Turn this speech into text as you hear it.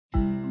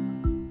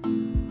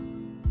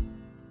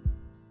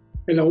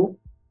Hello,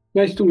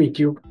 nice to meet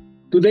you.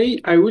 Today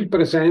I will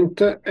present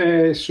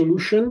a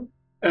solution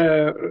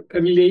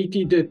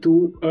related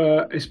to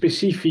a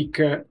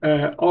specific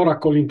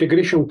Oracle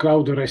Integration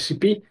Cloud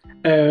recipe,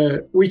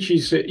 which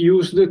is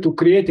used to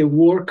create a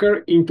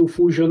worker into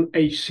Fusion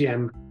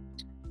HCM.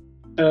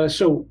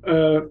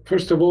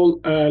 First of all,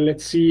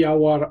 let's see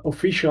our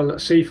official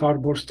safe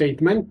harbor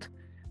statement.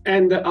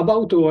 And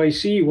about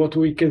OIC, what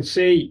we can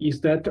say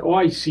is that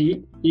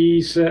OIC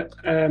is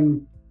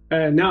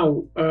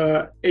now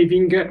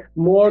having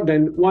more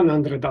than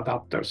 100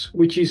 adapters,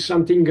 which is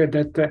something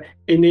that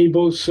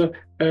enables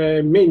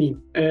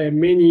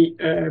many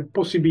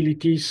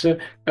possibilities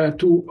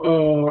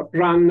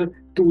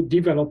to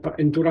develop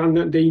and to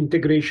run the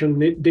integration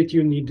that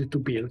you need to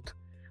build.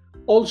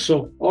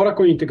 Also,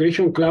 Oracle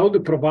Integration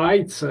Cloud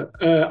provides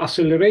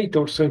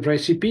accelerators and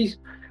recipes,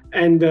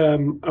 and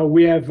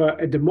we have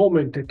at the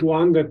moment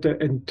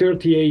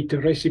 238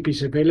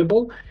 recipes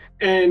available.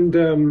 And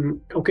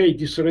okay,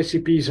 these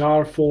recipes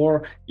are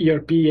for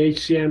ERP,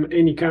 HCM,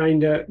 any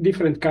kind,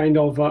 different kind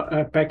of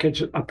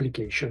package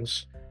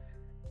applications.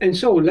 And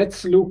so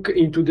let's look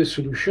into the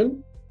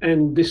solution.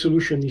 And the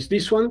solution is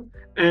this one.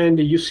 And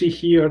you see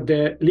here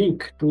the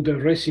link to the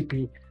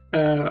recipe.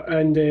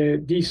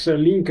 This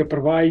link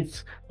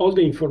provides all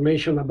the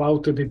information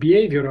about the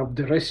behavior of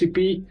the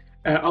recipe,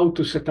 how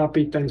to set up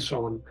it, and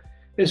so on.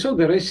 And so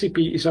the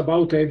recipe is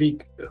about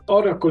having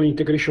Oracle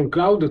Integration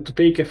Cloud to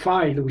take a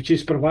file which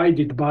is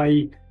provided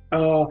by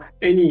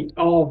any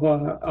of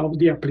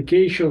the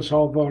applications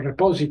of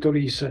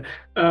repositories,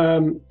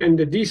 and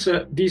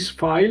this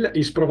file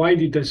is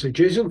provided as a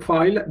JSON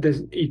file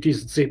that it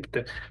is zipped.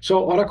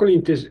 So Oracle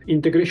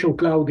Integration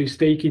Cloud is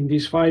taking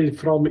this file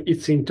from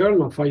its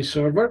internal file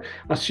server,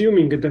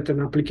 assuming that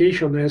an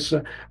application has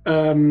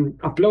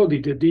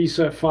uploaded this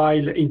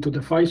file into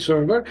the file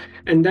server,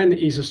 and then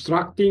is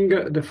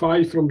extracting the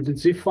file from the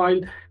zip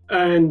file,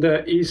 and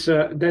is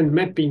then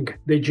mapping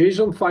the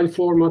JSON file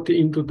format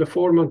into the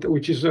format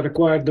which is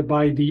required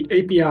by the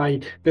API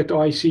that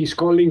OIC is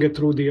calling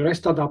through the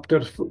REST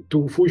adapter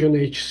to Fusion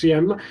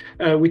HCM,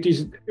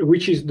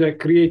 which is the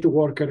create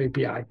worker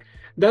API.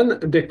 Then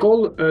the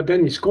call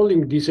then is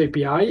calling this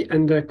API,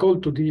 and the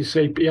call to this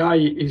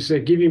API is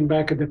giving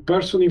back the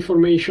person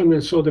information,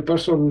 and so the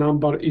person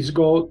number is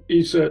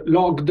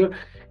logged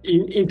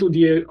into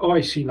the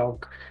OIC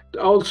log.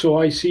 Also,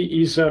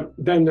 OIC is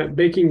then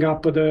backing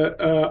up the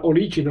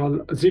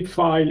original zip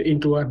file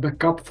into a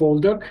backup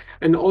folder,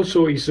 and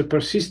also is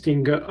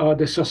persisting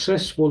the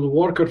successful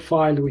worker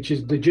file, which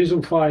is the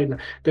JSON file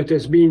that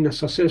has been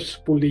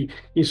successfully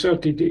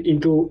inserted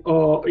into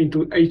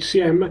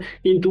HCM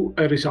into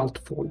a result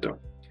folder.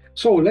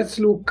 So let's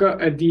look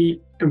at the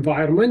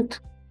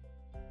environment,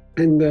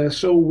 and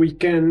so we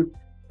can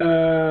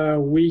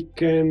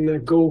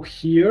go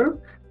here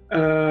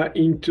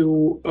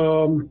into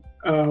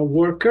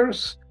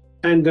workers,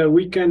 and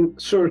we can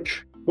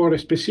search for a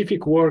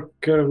specific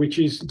worker, which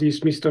is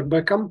this Mr.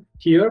 Beckham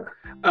here,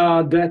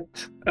 that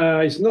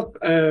is not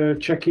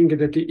checking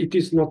that it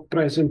is not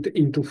present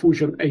into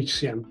Fusion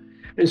HCM.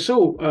 And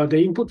so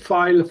the input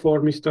file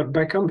for Mr.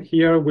 Beckham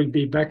here will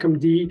be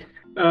BeckhamD,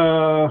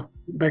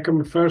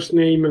 Beckham first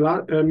name,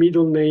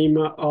 middle name,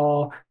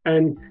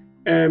 and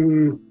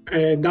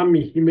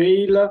dummy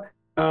email,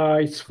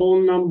 its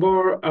phone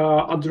number,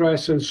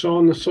 address, and so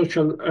on,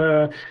 social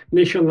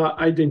national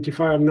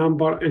identifier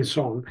number, and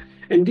so on.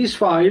 And this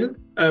file,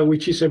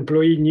 which is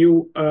employee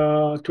new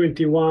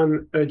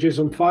 21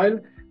 JSON file,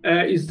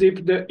 is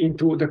zipped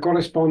into the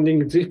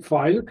corresponding zip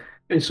file.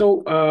 And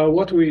so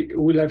what we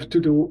will have to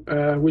do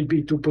will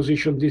be to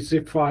position this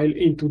zip file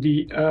into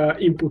the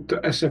input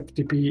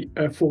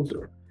SFTP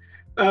folder.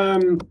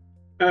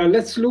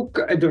 Let's look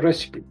at the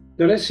recipe.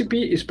 The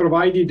recipe is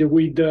provided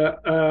with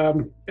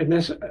an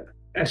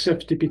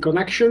SFTP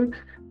connection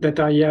that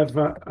I have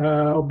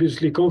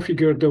obviously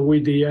configured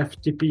with the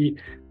FTP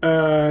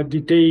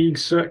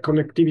details,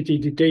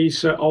 connectivity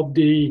details of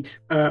the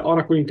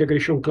Oracle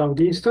Integration Cloud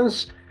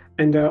instance,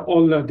 and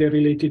all the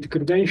related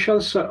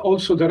credentials.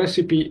 Also, the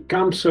recipe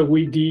comes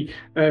with the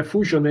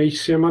Fusion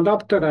HCM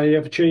adapter. I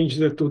have changed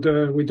with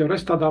the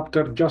REST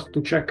adapter just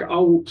to check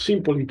how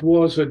simple it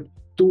was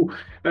to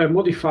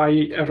modify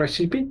a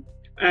recipe.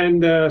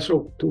 And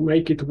so to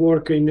make it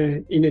work in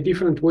a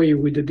different way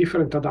with a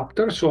different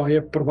adapter, so I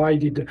have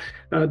provided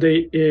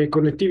the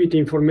connectivity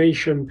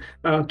information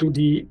to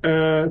the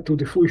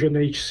Fusion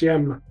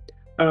HCM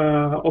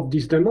of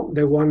this demo,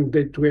 the one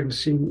that we have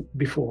seen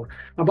before.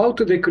 About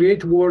the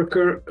create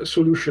worker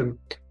solution,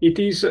 it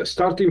is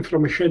starting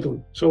from a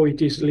schedule, so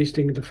it is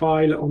listing the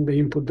file on the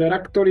input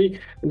directory,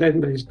 and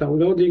then there is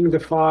downloading the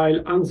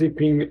file,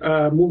 unzipping,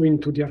 moving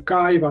to the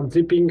archive,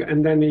 unzipping,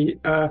 and then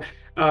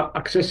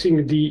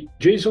accessing the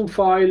JSON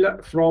file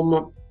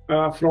from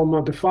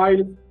the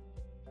file,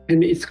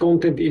 and its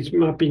content is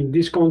mapping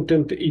this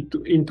content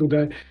into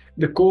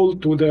the call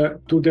to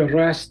the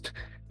REST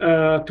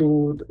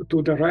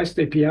to the REST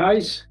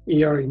APIs.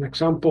 Here, in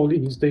example,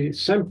 is the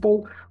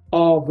sample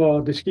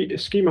of the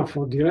schema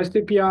for the REST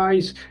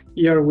APIs.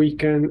 Here we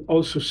can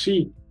also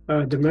see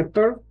the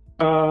mapper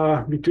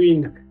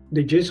between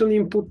the JSON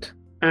input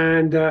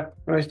and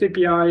REST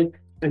API,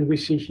 and we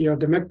see here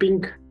the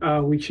mapping,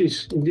 which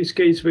is in this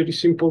case very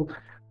simple,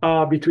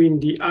 between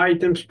the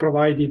items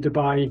provided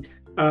by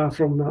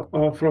from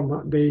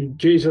the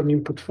JSON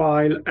input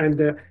file and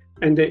the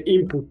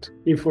input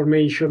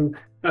information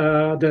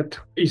that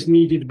is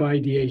needed by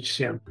the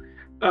HCM.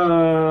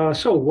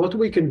 So what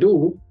we can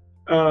do,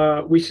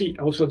 we see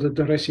also that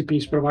the recipe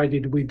is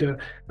provided with a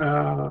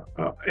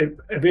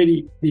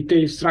very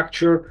detailed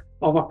structure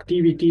of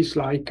activities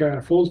like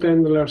fault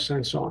handlers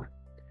and so on.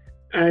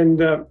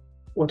 And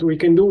what we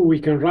can do, we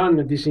can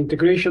run this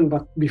integration,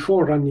 but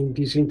before running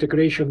this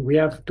integration, we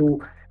have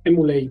to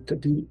emulate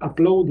the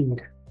uploading.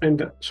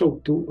 And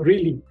so to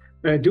really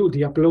do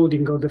the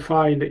uploading of the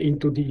file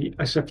into the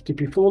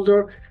SFTP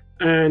folder,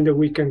 and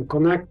we can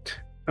connect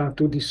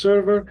to the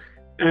server.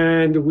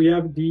 And we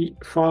have the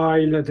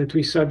file that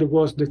we said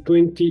was the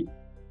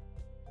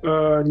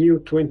new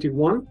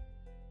 21.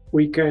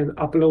 We can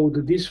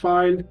upload this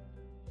file,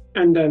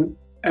 and then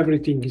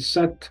everything is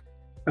set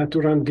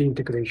to run the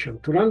integration.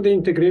 To run the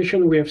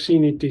integration, we have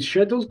seen it is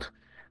scheduled,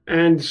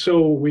 and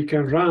so we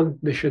can run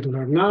the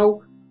scheduler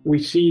now. We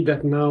see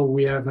that now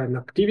we have an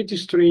activity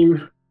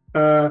stream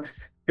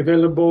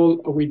available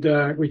with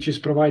which is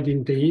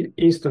providing the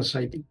instance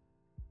ID.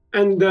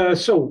 And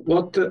so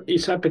what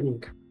is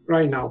happening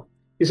right now?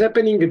 Is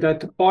happening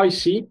that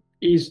OIC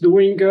is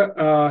doing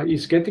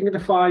is getting the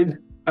file,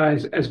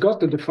 has got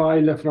the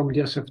file from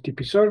the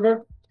SFTP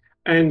server,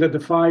 and the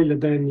file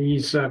then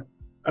is,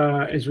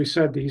 as we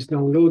said, is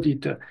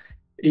downloaded,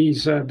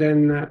 is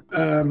then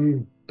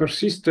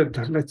persisted.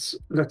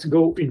 Let's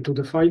go into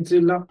the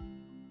FileZilla,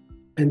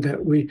 and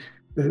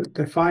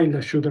the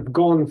file should have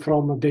gone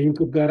from the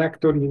input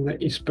directory and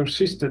is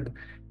persisted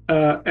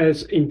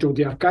as into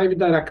the archive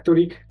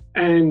directory,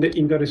 and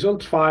in the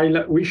results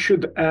file we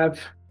should have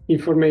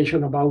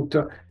information about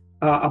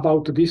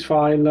this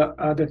file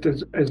that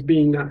has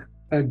been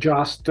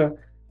just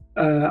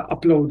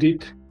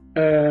uploaded,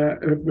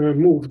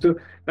 moved,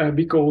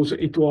 because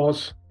it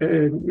was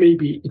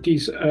maybe it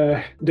is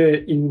the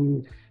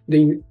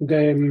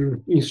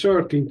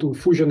insert into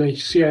Fusion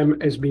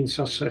HCM has been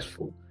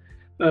successful.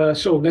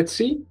 So let's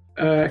see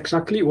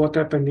exactly what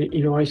happened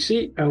in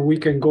OIC. We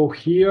can go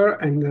here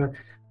and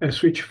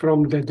switch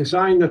from the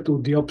design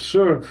to the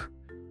observe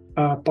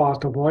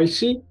part of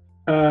OIC.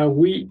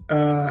 We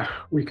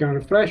can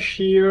refresh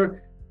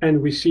here,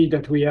 and we see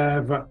that we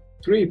have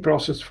 3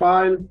 process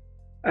files.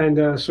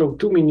 And so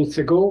 2 minutes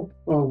ago,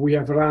 we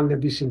have run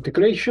this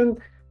integration,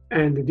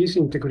 and this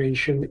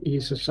integration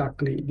is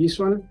exactly this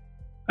one.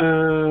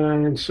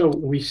 And so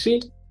we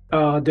see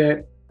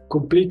the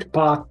complete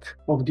path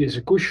of the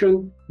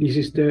execution. This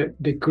is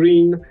the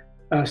green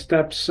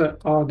steps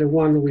are the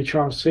one which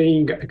are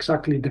saying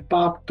exactly the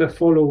path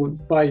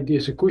followed by the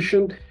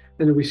execution.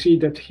 And we see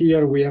that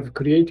here we have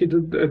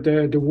created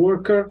the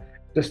worker,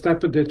 the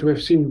step that we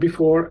have seen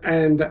before,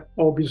 and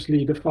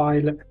obviously the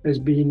file has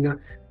been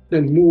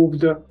then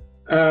moved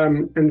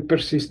and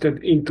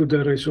persisted into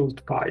the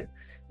result file.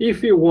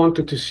 If you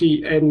wanted to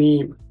see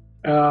any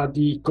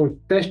the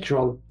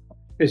contextual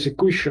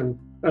execution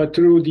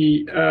through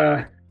the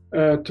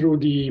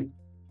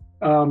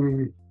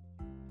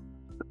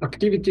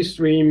activity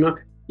stream,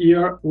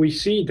 here we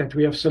see that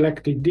we have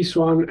selected this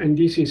one, and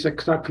this is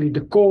exactly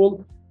the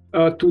call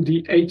to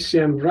the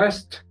HCM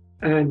REST,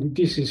 and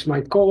this is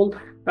my call,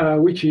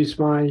 which is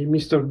my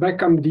Mr.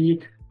 Beckham D,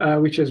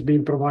 which has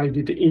been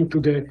provided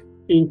into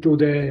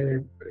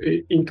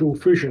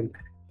Fusion,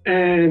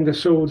 and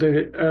so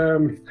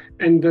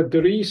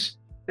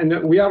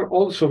we are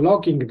also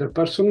logging the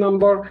person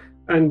number,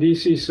 and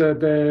this is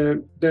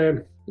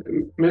the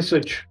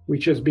message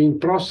which has been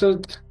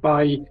processed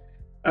by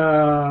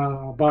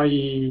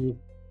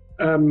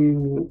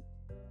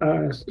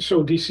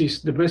so this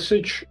is the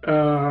message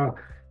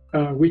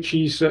which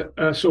is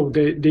so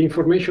the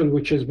information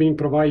which has been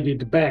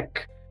provided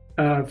back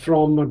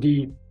from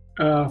the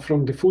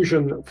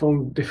Fusion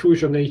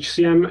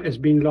HCM has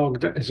been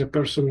logged as a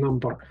person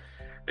number.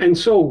 And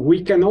so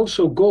we can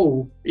also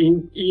go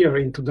in here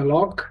into the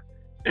log,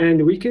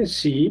 and we can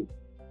see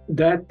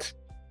that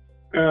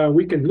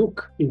we can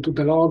look into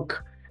the log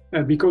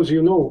because,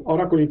 you know,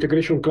 Oracle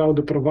Integration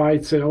Cloud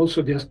provides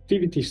also the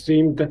activity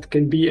stream that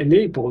can be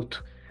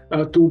enabled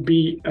to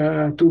be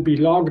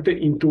logged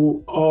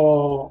into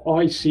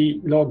OIC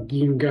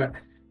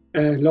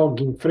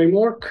logging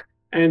framework.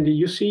 And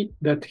you see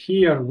that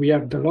here we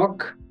have the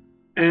log,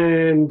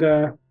 and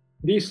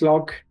this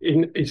log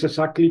is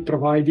exactly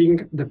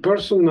providing the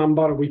person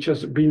number which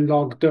has been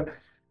logged,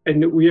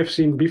 and we have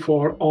seen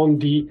before on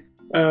the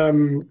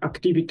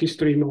activity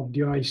stream of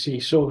the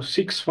OIC. So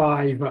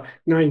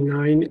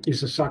 6599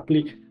 is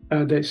exactly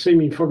the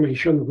same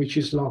information which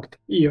is logged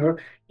here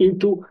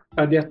into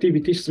the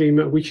activity stream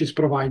which is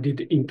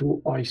provided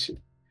into OIC.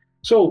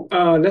 So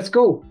let's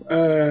go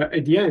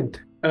at the end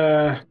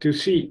to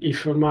see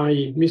if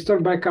my Mr.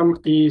 Beckham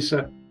is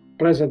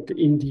present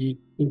in the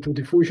into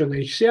the Fusion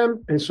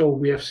HCM. And so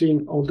we have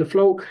seen all the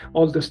flow,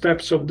 all the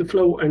steps of the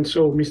flow. And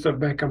so Mr.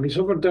 Beckham is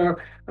over there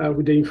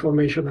with the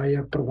information I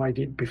have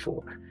provided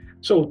before.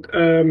 So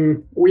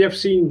we have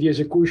seen the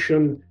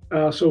execution,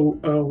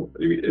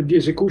 the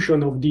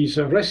execution of this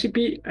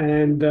recipe,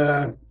 and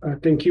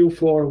thank you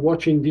for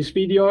watching this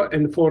video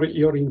and for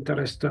your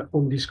interest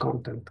on this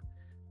content.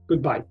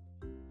 Goodbye.